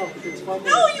 15.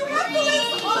 No, you have to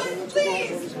let us on,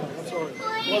 please. I'm sorry.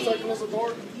 Once I close the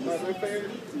door, they pay.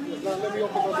 Now let me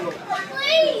open the door.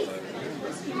 Please.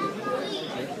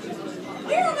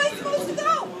 Where am I supposed to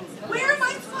go? Where am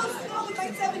I supposed to go with my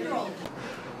 7-year-old?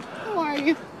 Who are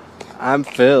you? I'm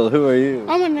Phil. Who are you?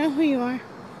 I want to know who you are.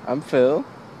 I'm Phil.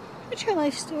 What's your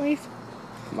life story?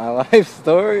 My life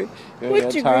story?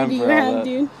 What degree do you have,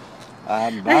 dude?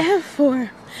 I have 4.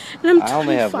 And I'm 25. I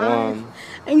only have 1.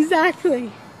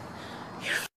 Exactly.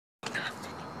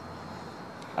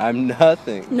 I'm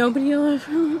nothing. Nobody will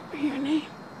ever remember your name.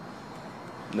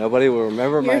 Nobody will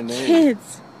remember my name. Your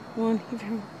kids won't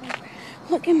even remember.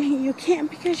 Look at me. You can't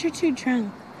because you're too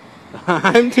drunk.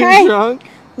 I'm too drunk?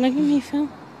 Look at me, Phil.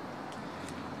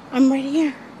 I'm right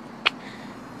here.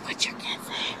 What's your kid's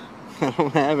name? I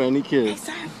don't have any kids.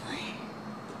 Exactly.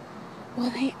 Will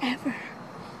they ever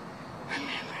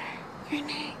remember your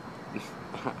name?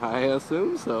 I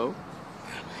assume so.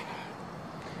 Probably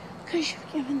not. Because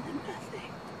you've given them nothing.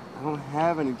 I don't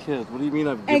have any kids. What do you mean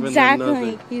I've given them nothing?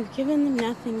 Exactly. You've given them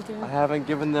nothing, dude. I haven't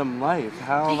given them life.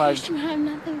 How have I... You have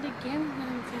nothing to give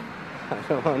them,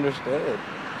 Phil. I don't understand.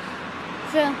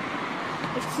 Phil,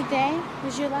 if today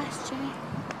was your last day,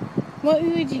 what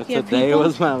would you give people? If today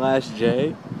was my last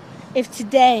day? If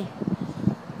today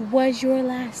was your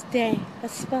last day,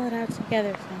 let's spell it out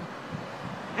together, Phil.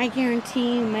 I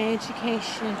guarantee you my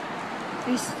education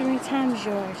is 3 times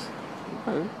yours.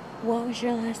 Okay. What was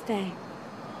your last day?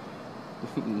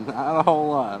 Not a whole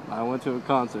lot. I went to a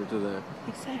concert today.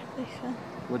 Exactly, Phil.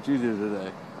 What'd you do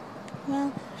today?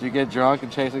 Well, did you get drunk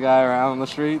and chase a guy around on the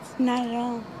streets? not at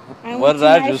all. I What went did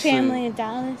I to my just see? family in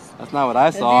Dallas. That's not what I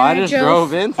saw. Then I just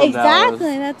drove in from Exactly,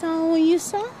 Dallas. that's all you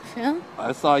saw, Phil.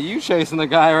 I saw you chasing the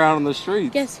guy around on the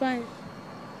streets. Guess what?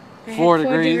 I had 4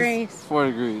 degrees. 4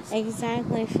 degrees.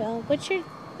 Exactly, Phil. What's your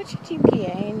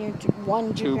GPA in your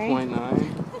 1 degree?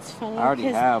 2.9. That's funny. I already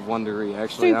 'cause have 1 degree,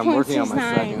 actually. I'm working on my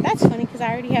 3.69. second. That's funny because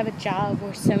I already have a job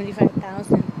worth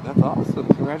 $75,000. That's awesome.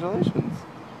 Congratulations.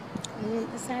 You know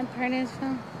what the sad part is,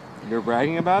 Phil? You're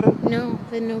bragging about it? No,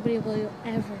 that nobody will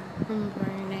ever remember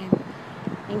your name,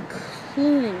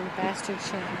 including bastard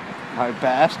children. My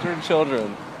bastard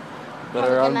children. that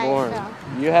are Have a good night, unborn.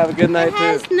 Phil. You have a good night It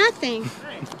has too. nothing.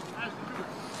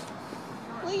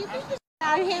 Well, you can just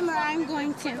out him or I'm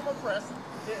going to.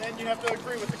 And you have to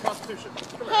agree with the Constitution.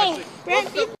 Hey,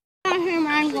 Brent, you out him or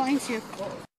I'm going to.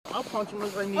 I'll punch him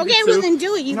if I need Okay, to. well then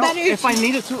do it. You No, better. if I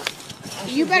needed to.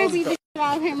 You better beat the shit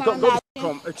out of him or Don't I'm go out.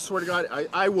 home. I swear to God,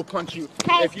 I will punch you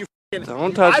Hey. if you.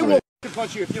 Don't touch I me. will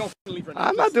punch you if you don't leave right now.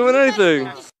 I'm not doing anything.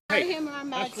 Out of him or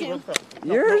I'm out too.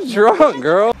 You're drunk,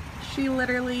 girl. She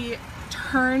literally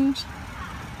turned,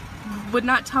 would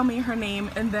not tell me her name,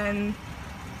 and then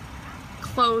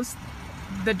closed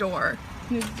the door.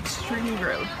 It was extremely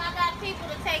rude. I got people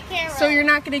to take care of. So you're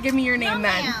not going to give me your name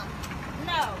then?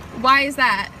 No. Why is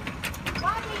that?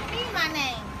 Why do you need my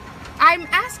name? I'm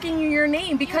asking you your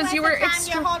name because you were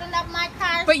you're holding up my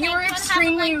card. but you were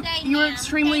extremely rude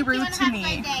to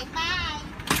me.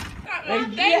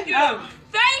 Thank you.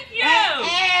 Thank you.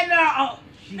 And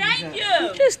Thank you.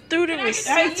 you just threw the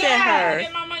receipts at her.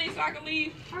 Get my money so I can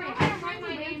leave. Okay.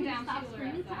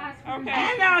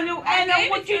 And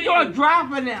what you doing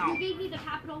dropping now? You gave me the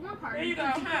Capital One card. There you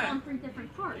go, put it huh? on 3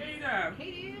 different cards. There you go.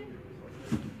 Hey, dude.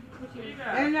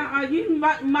 And you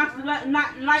must not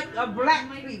like a black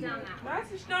people.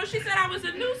 No, she said I was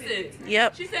a nuisance.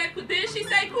 Yep. She said, did she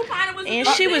say Coupon was a And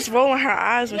nuisance? she was rolling her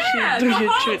eyes when she threw the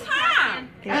your whole trip. time.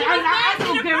 Yeah. She was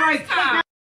nasty the first time.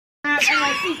 And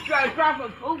she dropped a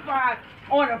coupon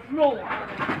on the floor.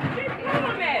 She's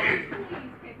doing that.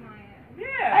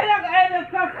 Yeah. And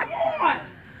come on.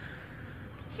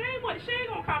 She ain't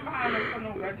gonna come behind us for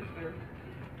no register.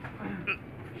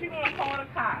 She gonna call the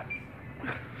cops.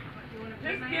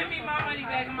 Just give me my money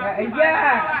back and my coupon.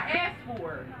 That's all I asked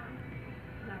for.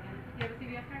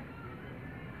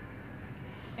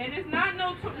 And it's not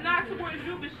towards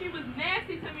you, but she was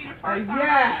nasty to me the first time I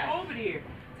was over there.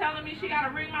 Telling me she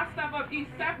gotta ring my stuff up each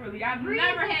separately. I've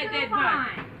never had that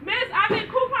done. Miss, I've been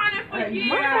couponing for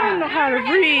years. I don't know how to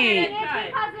read. It's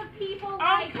because of people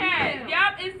like you.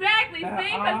 Yup, exactly.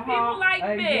 See, because people like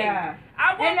me. Yeah.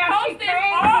 I will post this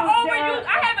all over you. I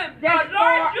have a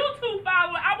large YouTube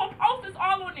following. I will post this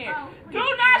all on there. Do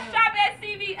not shop at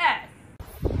CVS.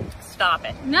 Stop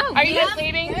it. No. Are you guys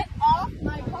leaving? Get off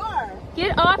my car.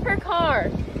 Get off her car.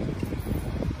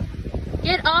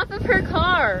 Get off of her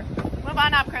car. Move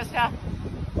on up, Krista.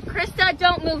 Krista,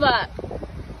 don't move up.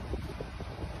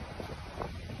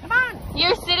 Come on.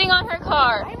 You're sitting on her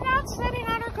car. I'm not sitting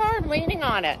on her car. I'm leaning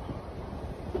on it.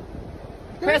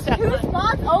 There's Krista. 2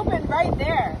 spots open right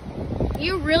there.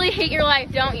 You really hate your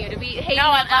life, don't you? To be hating No,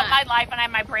 I on love us. my life, and I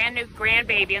have my brand new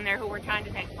grandbaby in there who we're trying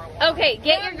to take for a walk. Okay,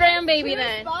 get your grandbaby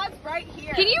then. Spots right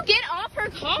here. Can you get off her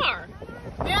car?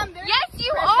 Ma'am, Yes,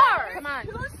 you Krista, are. there's Come on.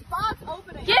 2 spots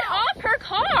opening. Get off her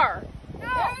car.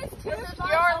 There's 2 This is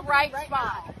spots your opening right right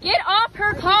spot. now. Get off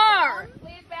her car.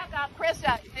 Please back up.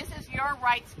 Krista, this is your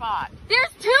right spot. There's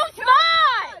 2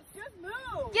 spots. Just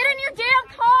move. Get in your damn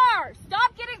car.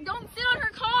 Stop getting. Don't sit on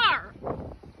her car.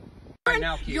 Right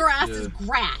now, Your ass is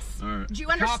grass. Alright. Do you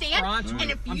understand? Cops,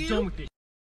 and if I'm you done with this.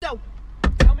 so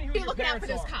Tell me who be your looking out for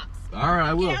parents those are. cops. Alright,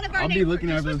 I will. Get out of our I'll be neighborhood. looking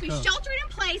You're out for supposed those to be cops. sheltered in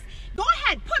place. Go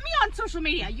ahead, put me on social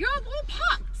media. You're a little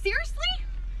punk. Seriously?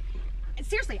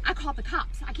 Seriously, I called the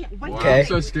cops. I can't. What Wow, I'm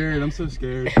so scared. I'm so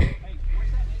scared.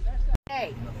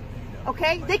 Hey,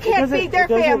 okay? They can't feed their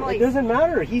families. It doesn't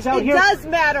matter. He's out here. It does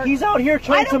matter. He's out here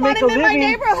trying to make a I don't want him in my living.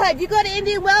 neighborhood. You go to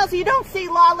Indian Wells, you don't see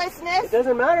lawlessness. It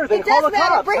doesn't matter. Then It call does the matter.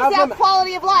 cops. It brings Have out them-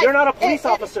 quality of life. You're not a police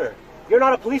officer. You're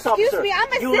not a police officer. Excuse me,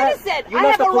 I'm a You let- citizen. you I let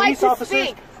have the a right police to officers-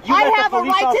 speak. you I let the have a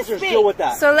police right to officers speak. deal with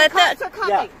that. So let the cops are coming.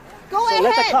 Yeah. Go So ahead.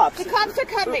 let the cops. The cops are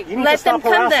coming. You need Let to stop them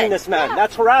come harassing then. this man. Yeah.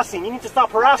 That's harassing. You need to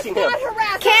stop harassing him. Not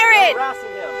harassing. Karen. Harassing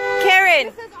him. Karen,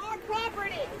 This is our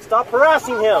property. Stop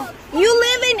harassing him. You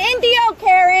live in Indio,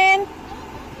 Karen.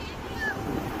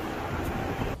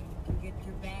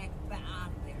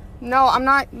 No, I'm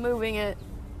not moving it.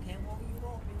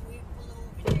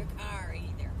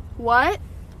 What?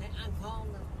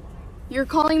 You're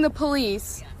calling the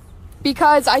police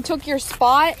because I took your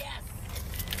spot?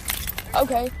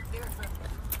 Okay.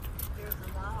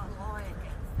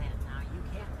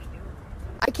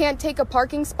 I can't take a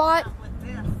parking spot?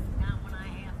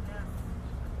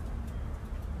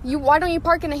 Why don't you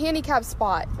park in a handicap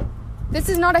spot? This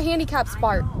is not a handicap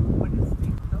spot.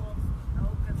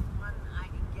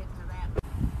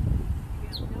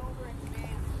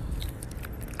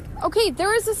 Okay,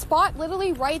 there is a spot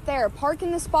literally right there. Park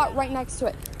in the spot right next to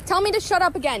it. Tell me to shut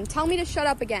up again. Tell me to shut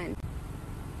up again.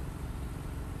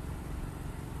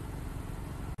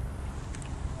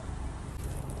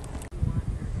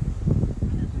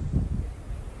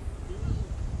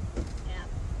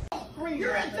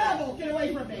 You're in trouble. Get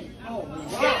away from me. Oh,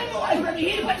 get away from me.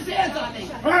 He put his hands on me.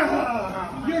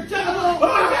 You're trouble.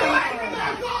 Get away from me.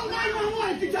 I'll call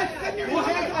 911 if you touch him. Your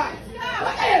hands.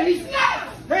 Look at him. He's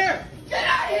snapped. Here. Get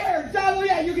out of here. Trouble.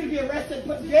 Yeah, you're going to be arrested and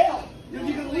put in jail. You're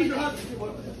going to leave your house to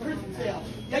a prison cell.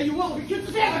 Yeah, you will. If you keep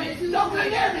stabbing me, don't come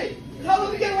near me. Tell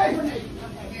them to get away from me.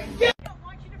 Get. I don't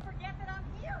want you to forget that I'm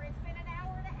here. It's been an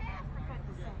hour and a half, for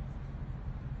goodness sake.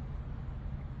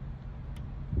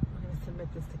 I'm going to submit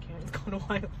this to Karen. It's going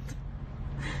wild.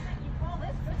 You call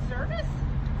this good service?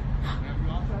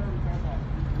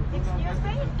 Excuse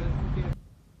me?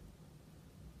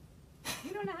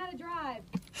 You don't know how to drive.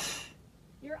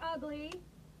 You're ugly.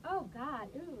 Oh, God.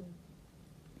 Ooh.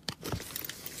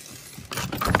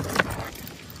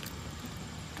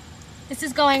 This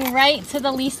is going right to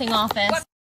the leasing office.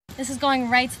 This is going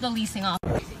right to the leasing office.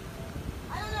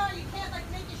 I don't know, you can't like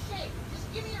make a shake.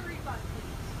 Just give me a refund,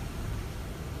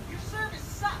 please. Your service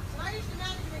sucks. And I used to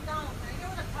manage McDonald's, and I know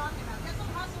what I'm talking about. Get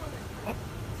some hustle in this place.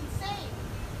 It's insane.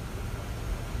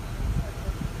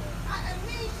 A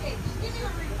mini shake. Just give me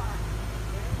a refund.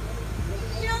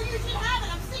 You know, you should have it.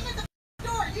 I'm sitting at the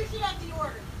door. You should have the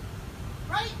order.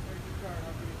 Right?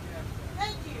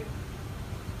 Thank you.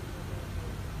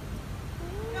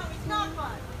 No, it's not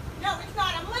fun. No, it's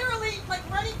not. I'm literally like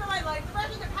running for my life. The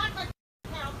ready to pack my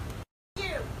account.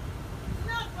 You. It's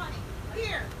not funny.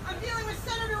 Here, I'm dealing with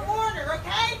Senator Warner,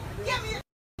 okay? Get me the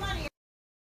money.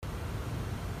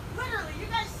 Literally, you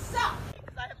guys suck.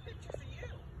 Because I have pictures of you.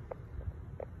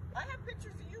 I have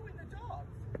pictures of you and the dogs.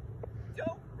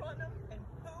 Don't run them and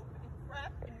poop and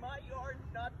crap in my yard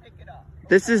and not pick it up. Okay?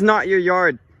 This is not your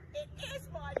yard. It is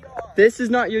my yard. This is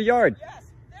not your yard. Yes,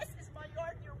 this is my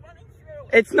yard and you're running through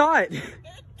it. It's not. It is.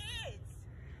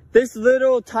 This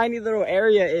little tiny little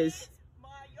area is. My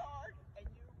yard and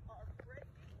you are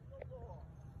breaking the law.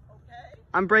 Okay?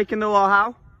 I'm breaking the law.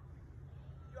 How?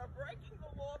 You're breaking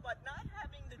the law by not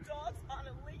having the dogs on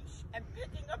a leash and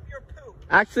picking up your poop.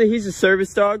 Actually, he's a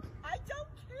service dog. I don't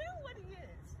care what he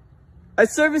is. A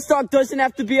service dog doesn't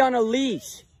have to be on a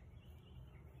leash.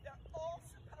 They're all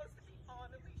supposed to be on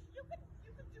a leash. You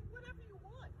can do whatever you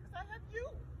want because I have you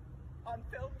on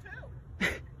film too.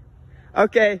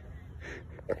 Okay.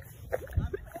 I'm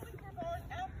calling for our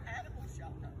Am Edible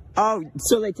shelter. Oh,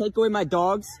 so they take away my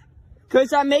dogs?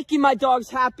 Because I'm making my dogs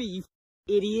happy, you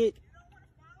idiot.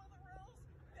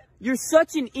 You're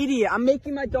such an idiot. I'm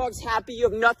making my dogs happy. You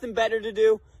have nothing better to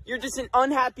do. You're just an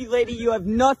unhappy lady. You have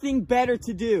nothing better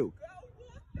to do.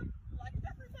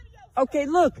 Okay,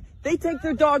 look. They take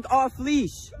their dog off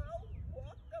leash.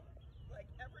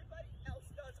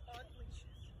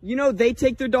 You know, they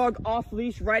take their dog off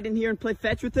leash right in here and play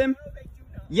fetch with him?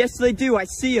 Yes, they do. I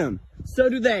see them. So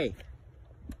do they.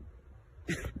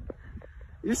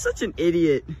 You're such an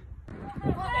idiot.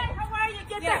 Hey, how are you?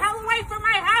 Get the hell away from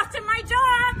my house and my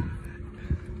dog!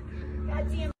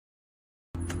 Goddamn.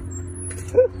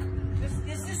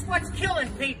 This is what's killing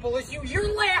people, is you.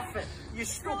 You're laughing, you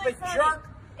stupid jerk.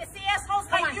 It's the assholes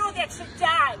like you that should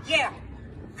die. Yeah,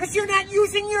 because you're not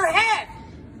using your head.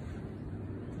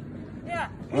 Yeah.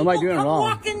 What am I doing I'm wrong?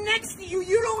 walking next to you.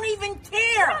 You don't even care.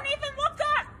 You don't even look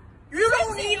up. You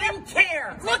don't even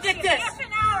care. Look at this. Half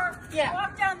an hour. Yeah.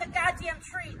 Walk down the goddamn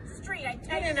street. I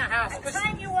tell you in the house. I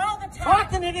time you all the time.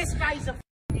 Talking to this guy's a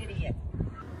idiot.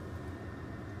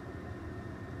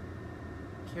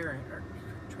 Karen,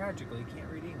 tragically, can't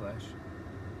read English.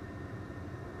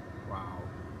 Wow.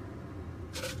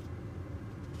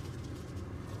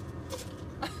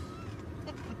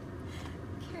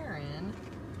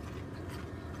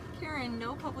 Karen,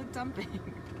 no public dumping.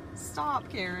 Stop,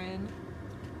 Karen.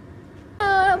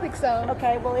 I don't think so.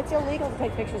 Okay, well, it's illegal to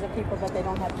take pictures of people that they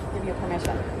don't have to give you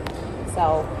permission.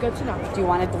 So, good to know. Do you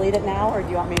want to delete it now, or do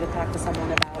you want me to talk to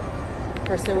someone about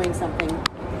pursuing something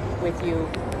with you,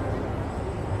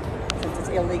 since it's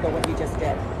illegal what you just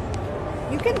did?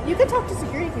 You can talk to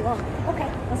security if you want. Okay,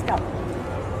 let's go.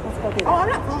 Let's go do that. Oh, I'm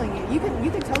not calling you. You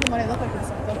can tell them what I look like and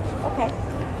stuff. Though. Okay,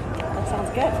 that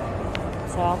sounds good.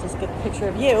 So I'll just get a picture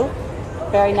of you.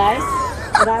 Very nice.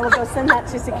 And I will go send that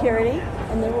to security,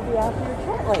 and they will be out here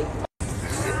shortly.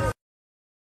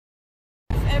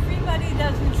 If everybody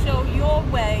doesn't show your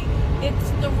way, it's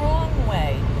the wrong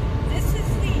way. This is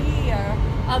the year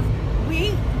of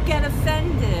we get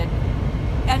offended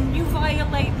and you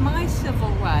violate my civil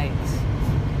rights.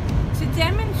 To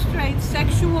demonstrate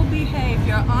sexual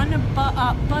behavior on a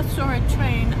bus or a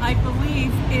train, I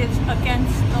believe, is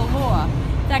against the law.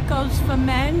 That goes for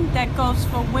men, that goes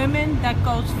for women, that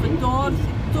goes for dogs.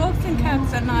 Dogs and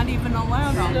cats are not even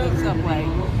allowed on the subway.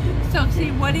 So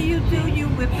see, what do? You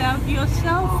whip out your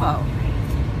cell phone.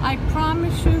 I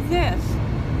promise you this,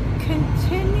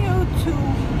 continue to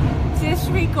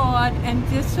disregard and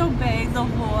disobey the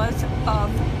laws of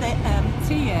the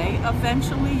MTA,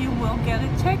 eventually you will get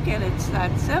a ticket. It's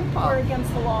that simple. Or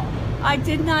against the law. I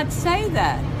did not say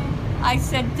that. I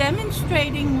said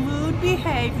demonstrating lewd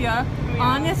behavior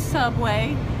on a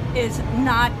subway is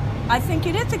not, I think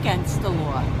it is against the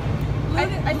law.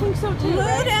 I think so too.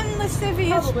 Lewd and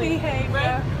lascivious Probably.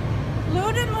 behavior.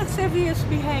 Lewd and lascivious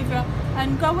behavior.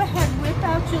 And go ahead, whip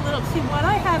out your little, see what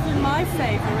I have in my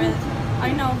favor is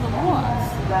I know the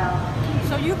laws.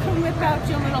 So you can whip out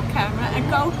your little camera and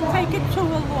go take it to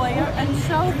a lawyer and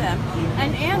show them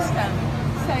and ask them.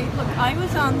 Say, look, I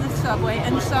was on the subway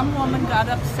and some woman got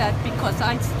upset because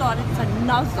I started to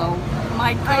nuzzle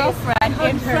my girlfriend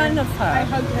in front of her. I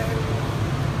hugged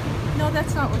her. No,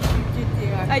 that's not what you did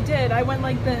there. I did. I went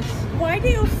like this. Why do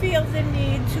you feel the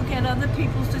need to get other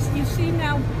people to... You see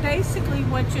now, basically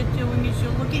what you're doing is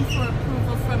you're looking for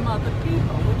approval from other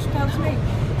people, which tells me,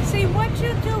 see, what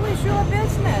you do is your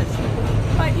business.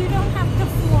 But you don't have to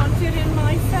flaunt it in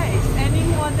my face any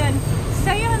more than...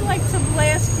 Say I like to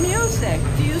blast music.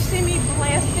 Do you see me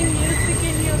blasting music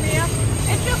in your ear?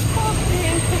 It's just called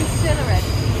being considerate.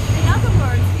 In other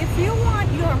words, if you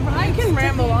want your rights You can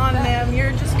ramble on, ma'am.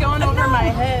 You're just going over No. my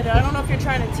head. I don't know if you're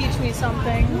trying to teach me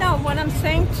something. No, what I'm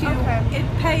saying to you, it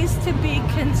pays to be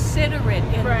considerate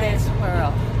in this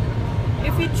world.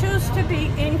 If you choose to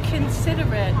be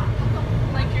inconsiderate,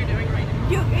 Like you're doing right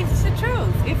now. it's the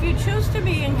truth. If you choose to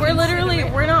be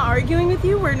inconsiderate, We're not arguing with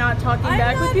you. We're not talking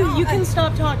back with you. You can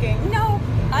stop talking. No,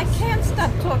 I can't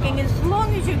stop talking. As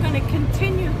long as you're going to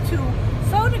continue to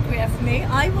photograph me,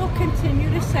 I will continue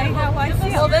to say how I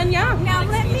feel. Well, then, yeah. Now,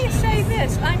 let me say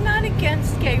this. I'm not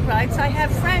against gay rights. I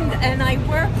have friends and I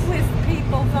work with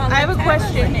people voluntarily. I have a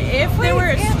question. If there were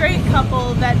a straight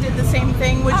couple that did the same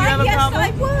thing, would you have a problem?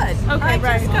 Yes, I would. Okay, I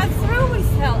right. just got through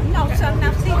with hell. No, so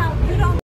now see how you don't